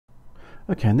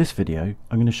Okay, in this video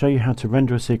I'm going to show you how to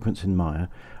render a sequence in Maya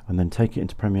and then take it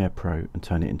into Premiere Pro and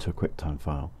turn it into a Quicktime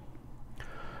file.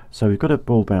 So we've got a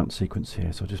ball bounce sequence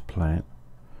here, so I'll just play it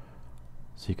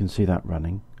so you can see that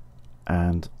running,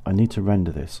 and I need to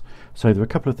render this. So there are a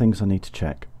couple of things I need to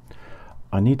check.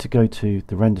 I need to go to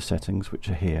the render settings, which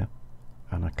are here,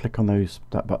 and I click on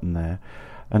that button there,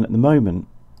 and at the moment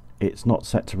it's not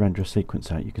set to render a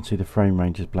sequence out. You can see the frame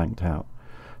range is blanked out.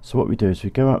 So what we do is we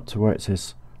go up to where it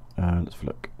says let's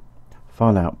look,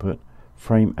 file output,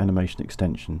 frame animation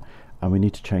extension, and we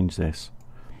need to change this,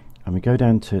 and we go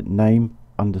down to name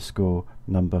underscore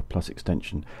number plus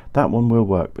extension. That one will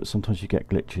work, but sometimes you get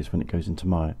glitches when it goes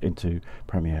into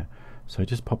Premiere, so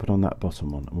just pop it on that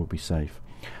bottom one and we'll be safe.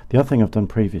 The other thing I've done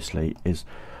previously is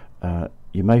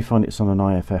you may find it's on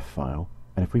an IFF file,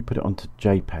 and if we put it onto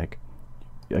JPEG,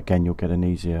 again you'll get an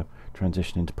easier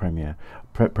transition into Premiere.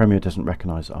 Premiere doesn't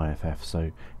recognise IFF,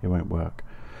 so it won't work.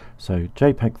 So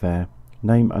JPEG there,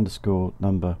 name underscore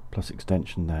number plus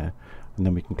extension there, and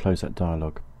then we can close that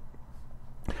dialog.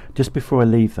 Just before I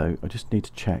leave though, I just need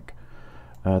to check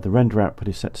the render output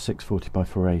is set to 640 by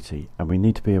 480, and we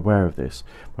need to be aware of this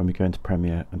when we go into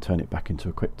Premiere and turn it back into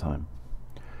a QuickTime.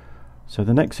 So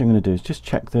the next thing I'm going to do is just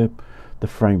check the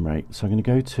frame rate. So I'm going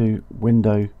to go to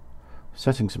Window,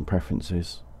 Settings and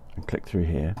Preferences, and click through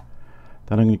here.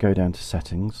 Then I'm going to go down to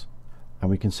Settings, and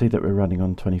we can see that we're running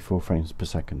on 24 frames per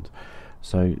second.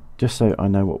 So just so I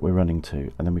know what we're running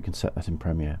to, and then we can set that in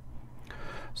Premiere.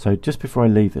 So just before I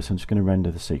leave this, I'm just going to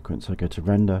render the sequence. I go to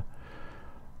Render,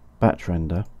 Batch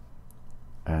Render,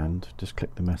 and just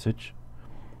click the message.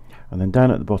 And then down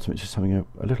at the bottom it's just having a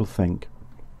little think,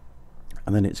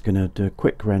 and then it's going to do a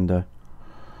quick render,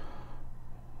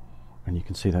 and you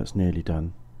can see that's nearly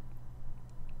done.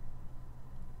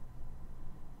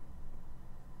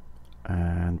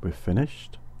 And we're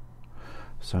finished.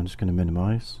 So I'm just going to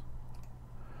minimize,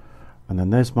 and then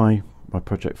there's my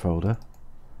project folder,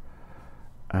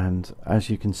 and as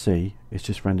you can see it's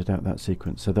just rendered out that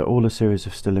sequence. So they're all a series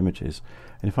of still images,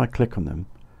 and if I click on them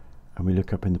and we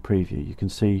look up in the preview, you can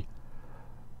see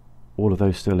all of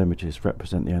those still images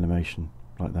represent the animation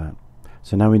like that.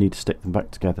 So now we need to stick them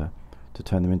back together to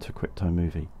turn them into a QuickTime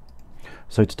movie.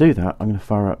 So to do that I'm going to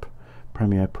fire up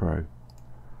Premiere Pro.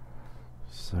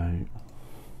 So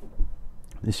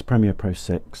this is Premiere Pro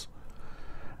 6,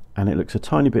 and it looks a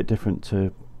tiny bit different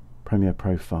to Premiere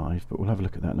Pro 5, but we'll have a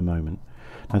look at that in a moment.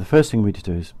 Now the first thing we need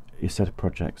to do is set a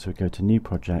project. So we go to New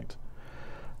Project,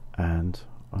 and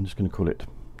I'm just going to call it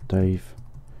Dave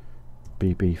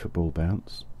BB for Ball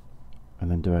Bounce, and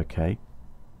then do OK.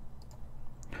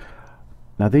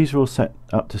 Now these are all set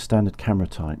up to standard camera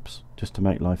types just to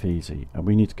make life easy, and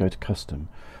we need to go to Custom.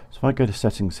 So if I go to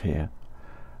Settings here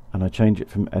and I change it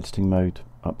from editing mode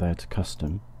up there to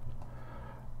Custom,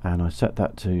 and I set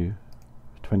that to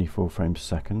 24 frames a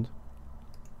second,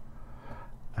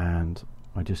 and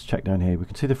I just check down here, we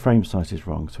can see the frame size is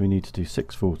wrong, so we need to do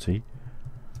 640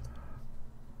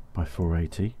 by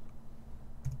 480,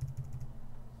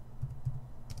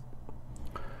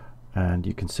 and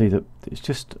you can see that it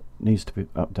just needs to be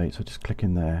updated, so just click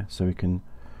in there so we can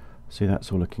see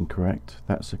that's all looking correct,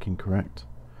 that's looking correct,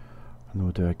 and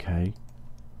we'll do OK,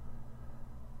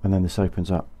 and then this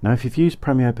opens up. Now if you've used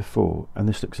Premiere before and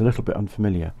this looks a little bit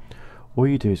unfamiliar, all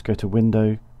you do is go to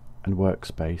Window and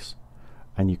Workspace,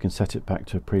 and you can set it back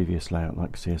to a previous layout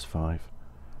like CS5.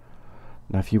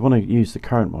 Now if you want to use the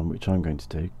current one, which I'm going to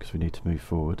do because we need to move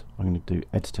forward, I'm going to do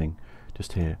Editing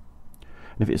just here.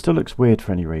 And if it still looks weird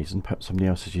for any reason, perhaps somebody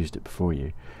else has used it before you,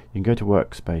 you can go to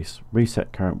Workspace,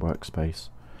 Reset Current Workspace,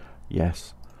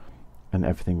 yes, and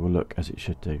everything will look as it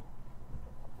should do.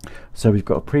 So we've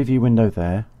got a preview window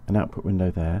there, an output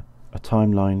window there, a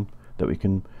timeline that we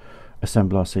can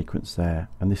assemble our sequence there,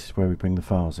 and this is where we bring the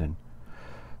files in.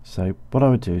 So what I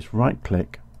would do is right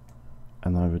click,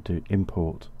 and I would do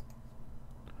Import,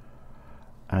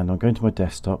 and I'm going to my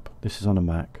desktop. This is on a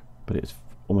Mac, but it's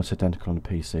almost identical on a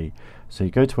PC. So you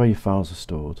go to where your files are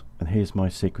stored, and here's my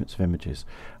sequence of images,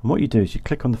 and what you do is you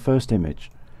click on the first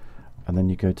image, and then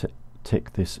you go to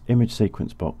tick this image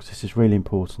sequence box. This is really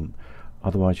important,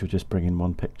 otherwise you'll just bring in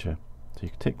one picture. So you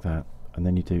can tick that, and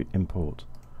then you do Import.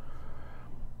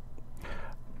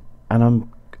 And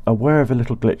I'm aware of a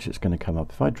little glitch that's going to come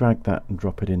up. If I drag that and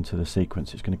drop it into the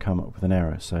sequence, it's going to come up with an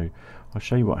error, so I'll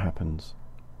show you what happens.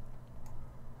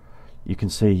 You can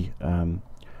see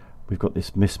we've got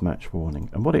this mismatch warning,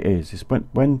 and what it is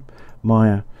when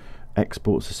Maya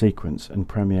exports a sequence and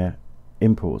Premiere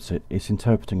imports it, it's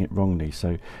interpreting it wrongly.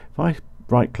 So if I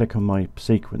right click on my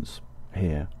sequence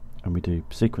here and we do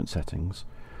sequence settings,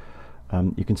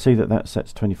 you can see that that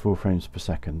sets 24 frames per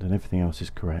second and everything else is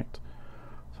correct.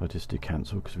 So So I just do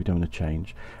cancel because we don't want to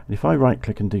change. And if I right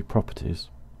click and do properties,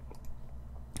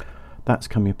 that's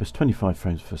coming up as 25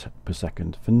 frames per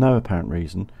second for no apparent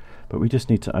reason, but we just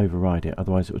need to override it,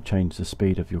 otherwise it will change the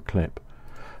speed of your clip.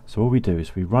 So all we do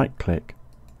is we right click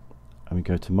and we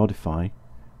go to modify,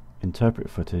 interpret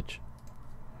footage,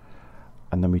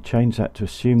 and then we change that to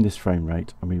assume this frame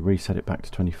rate and we reset it back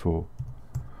to 24,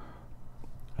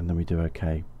 and then we do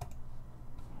OK.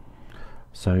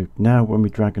 So now when we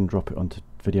drag and drop it onto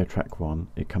video track 1,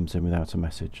 it comes in without a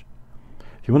message.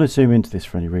 If you want to zoom into this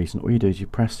for any reason, all you do is you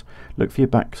look for your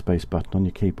backspace button on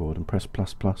your keyboard and press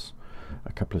 ++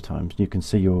 a couple of times. You can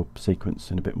see your sequence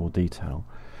in a bit more detail,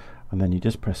 and then you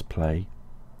just press play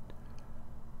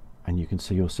and you can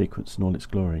see your sequence in all its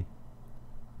glory.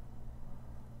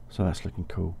 So that's looking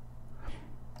cool.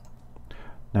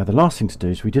 Now the last thing to do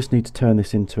is we just need to turn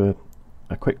this into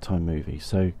a QuickTime movie.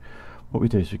 So what we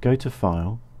do is we go to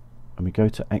File and we go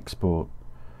to Export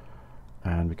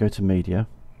and we go to Media,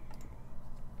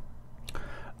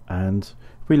 and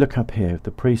if we look up here,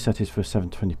 the preset is for a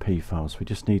 720p file, so we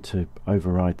just need to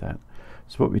override that.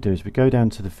 So what we do is we go down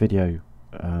to the video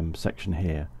section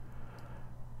here,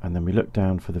 and then we look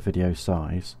down for the video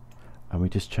size and we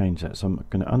just change that. So I'm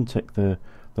going to untick the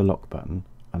lock button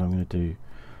and I'm going to do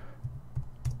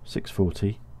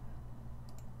 640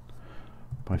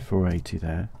 by 480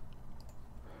 there,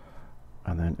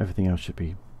 and then everything else should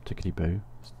be tickety-boo.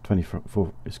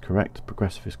 24 is correct,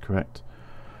 progressive is correct,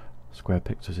 square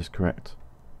pixels is correct.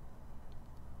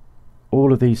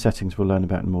 All of these settings we'll learn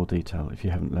about in more detail if you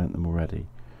haven't learnt them already.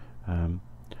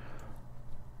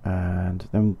 And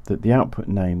then the output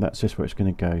name, that's just where it's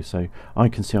going to go. So I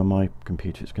can see on my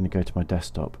computer it's going to go to my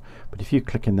desktop, but if you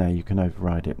click in there you can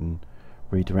override it and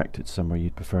redirect it somewhere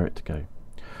you'd prefer it to go.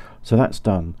 So that's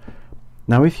done.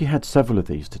 Now if you had several of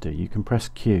these to do, you can press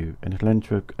Q and it'll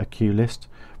enter a queue list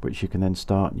which you can then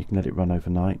start and you can let it run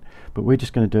overnight, but we're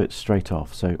just going to do it straight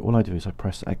off. So all I do is I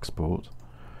press export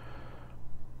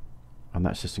and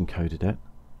that's just encoded it,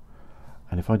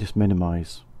 and if I just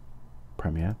minimize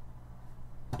Premiere,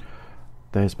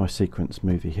 there's my sequence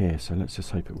movie here. So let's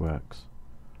just hope it works.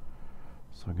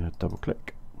 So I'm going to double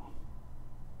click.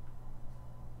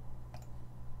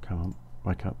 Come on,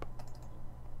 wake up.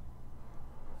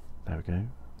 There we go.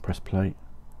 Press play.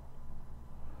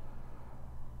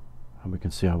 And we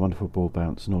can see our wonderful ball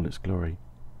bounce in all its glory.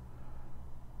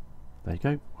 There you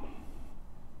go.